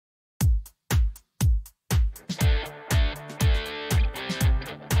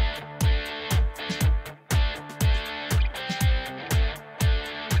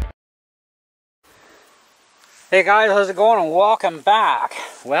Hey guys, how's it going and welcome back.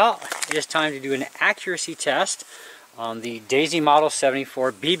 Well, it is time to do an accuracy test on the Daisy Model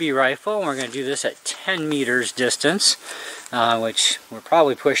 74 BB rifle. We're going to do this at 10 meters distance, which we're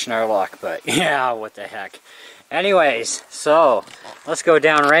probably pushing our luck, but yeah, what the heck. Anyways, so let's go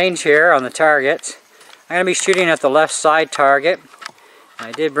down range here on the target. I'm going to be shooting at the left side target.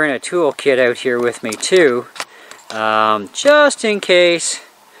 I did bring a toolkit out here with me too, just in case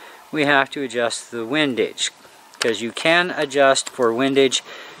we have to adjust the windage, because you can adjust for windage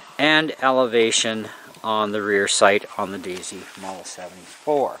and elevation on the rear sight on the Daisy Model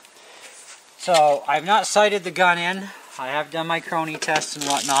 74. So I've not sighted the gun in. I have done my crony tests and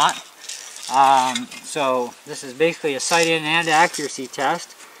whatnot. So this is basically a sight in and accuracy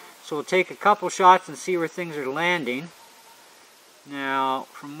test. So we'll take a couple shots and see where things are landing. Now,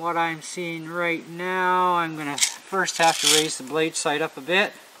 from what I'm seeing right now, I'm going to first have to raise the blade sight up a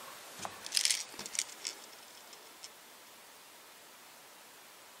bit.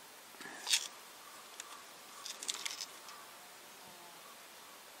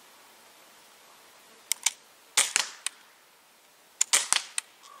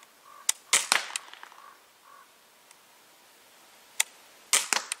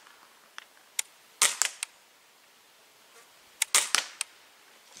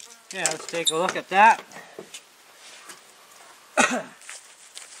 Yeah, let's take a look at that.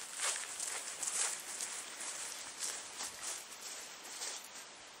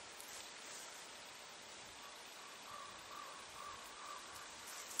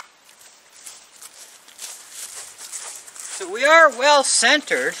 So we are well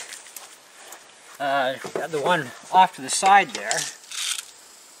centered. Got the one off to the side there,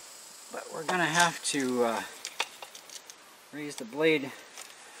 but we're going to have to raise the blade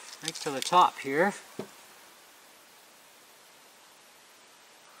right to the top here.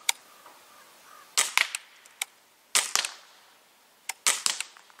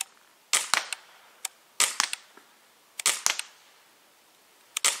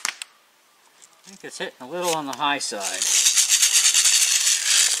 I think it's hitting a little on the high side.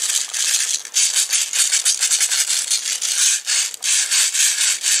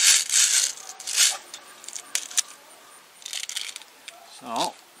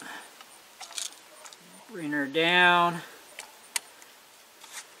 So, bring her down.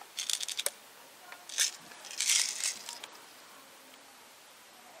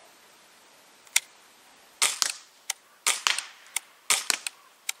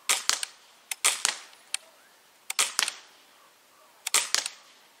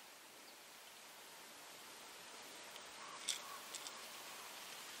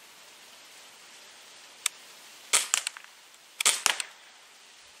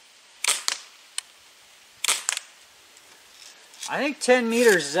 I think 10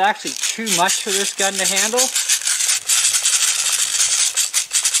 meters is actually too much for this gun to handle.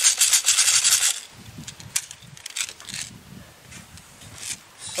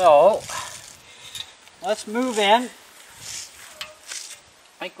 So, let's move in. I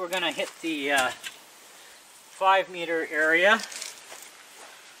think we're going to hit the 5 meter area.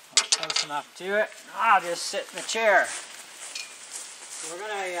 Close enough to it. I'll just sit in the chair. So we're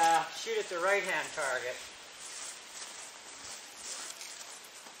going to shoot at the right hand target.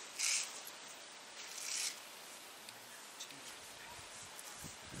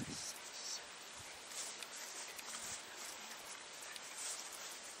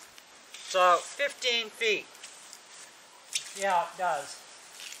 So, 15 feet. Yeah, it does.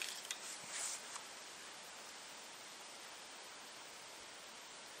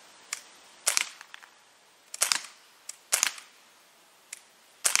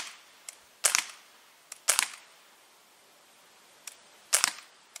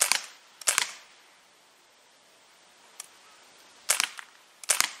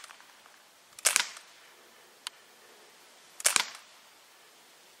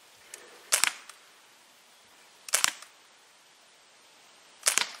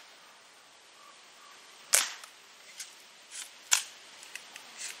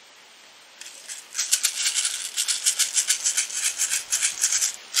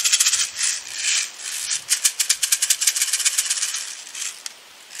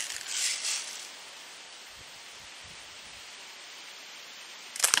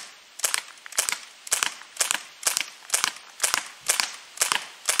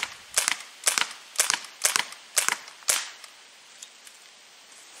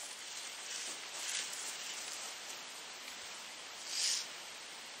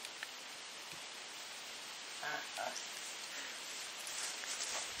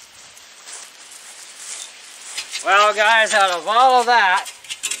 Well guys, out of all of that,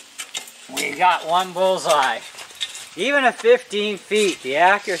 we got one bullseye. even at 15 feet, the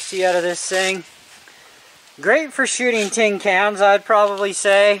accuracy out of this thing, great for shooting tin cans, I'd probably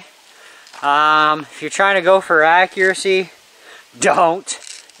say. If you're trying to go for accuracy, don't.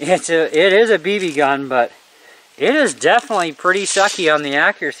 It is a BB gun, but it is definitely pretty sucky on the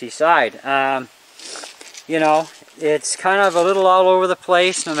accuracy side. You know, it's kind of a little all over the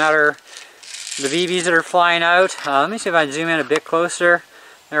place, no matter the BBs that are flying out. Let me see if I can zoom in a bit closer.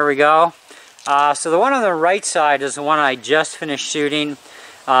 There we go. So the one on the right side is the one I just finished shooting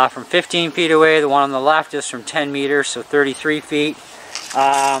from 15 feet away. The one on the left is from 10 meters, so 33 feet.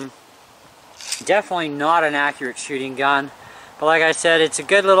 Definitely not an accurate shooting gun. But like I said, it's a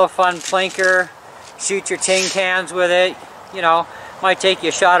good little fun plinker. Shoot your tin cans with it. You know, might take you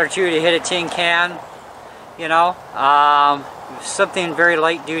a shot or two to hit a tin can. You know, something very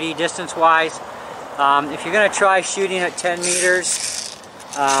light duty distance wise. If you're going to try shooting at 10 meters,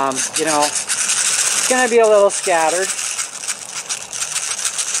 you know, it's going to be a little scattered.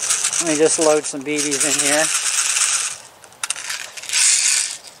 Let me just load some BBs in here.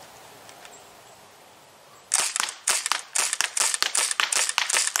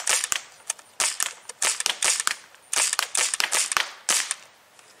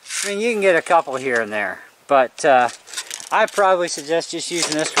 I mean, you can get a couple here and there, but I probably suggest just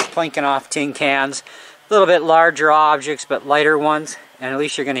using this for plinking off tin cans. A little bit larger objects, but lighter ones, and at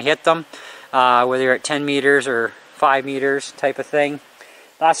least you're going to hit them, whether you're at 10 meters or 5 meters type of thing.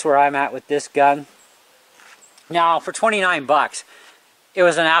 That's where I'm at with this gun. Now, for 29 bucks, it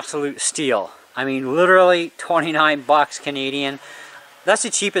was an absolute steal. I mean, literally 29 bucks Canadian. That's the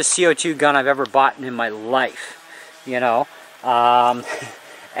cheapest C02 gun I've ever bought in my life, you know.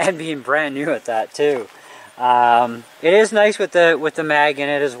 And being brand new at that too. It is nice with the mag in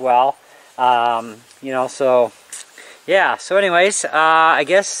it as well. You know, so yeah. So anyways, I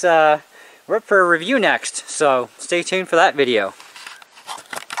guess we're up for a review next. So stay tuned for that video.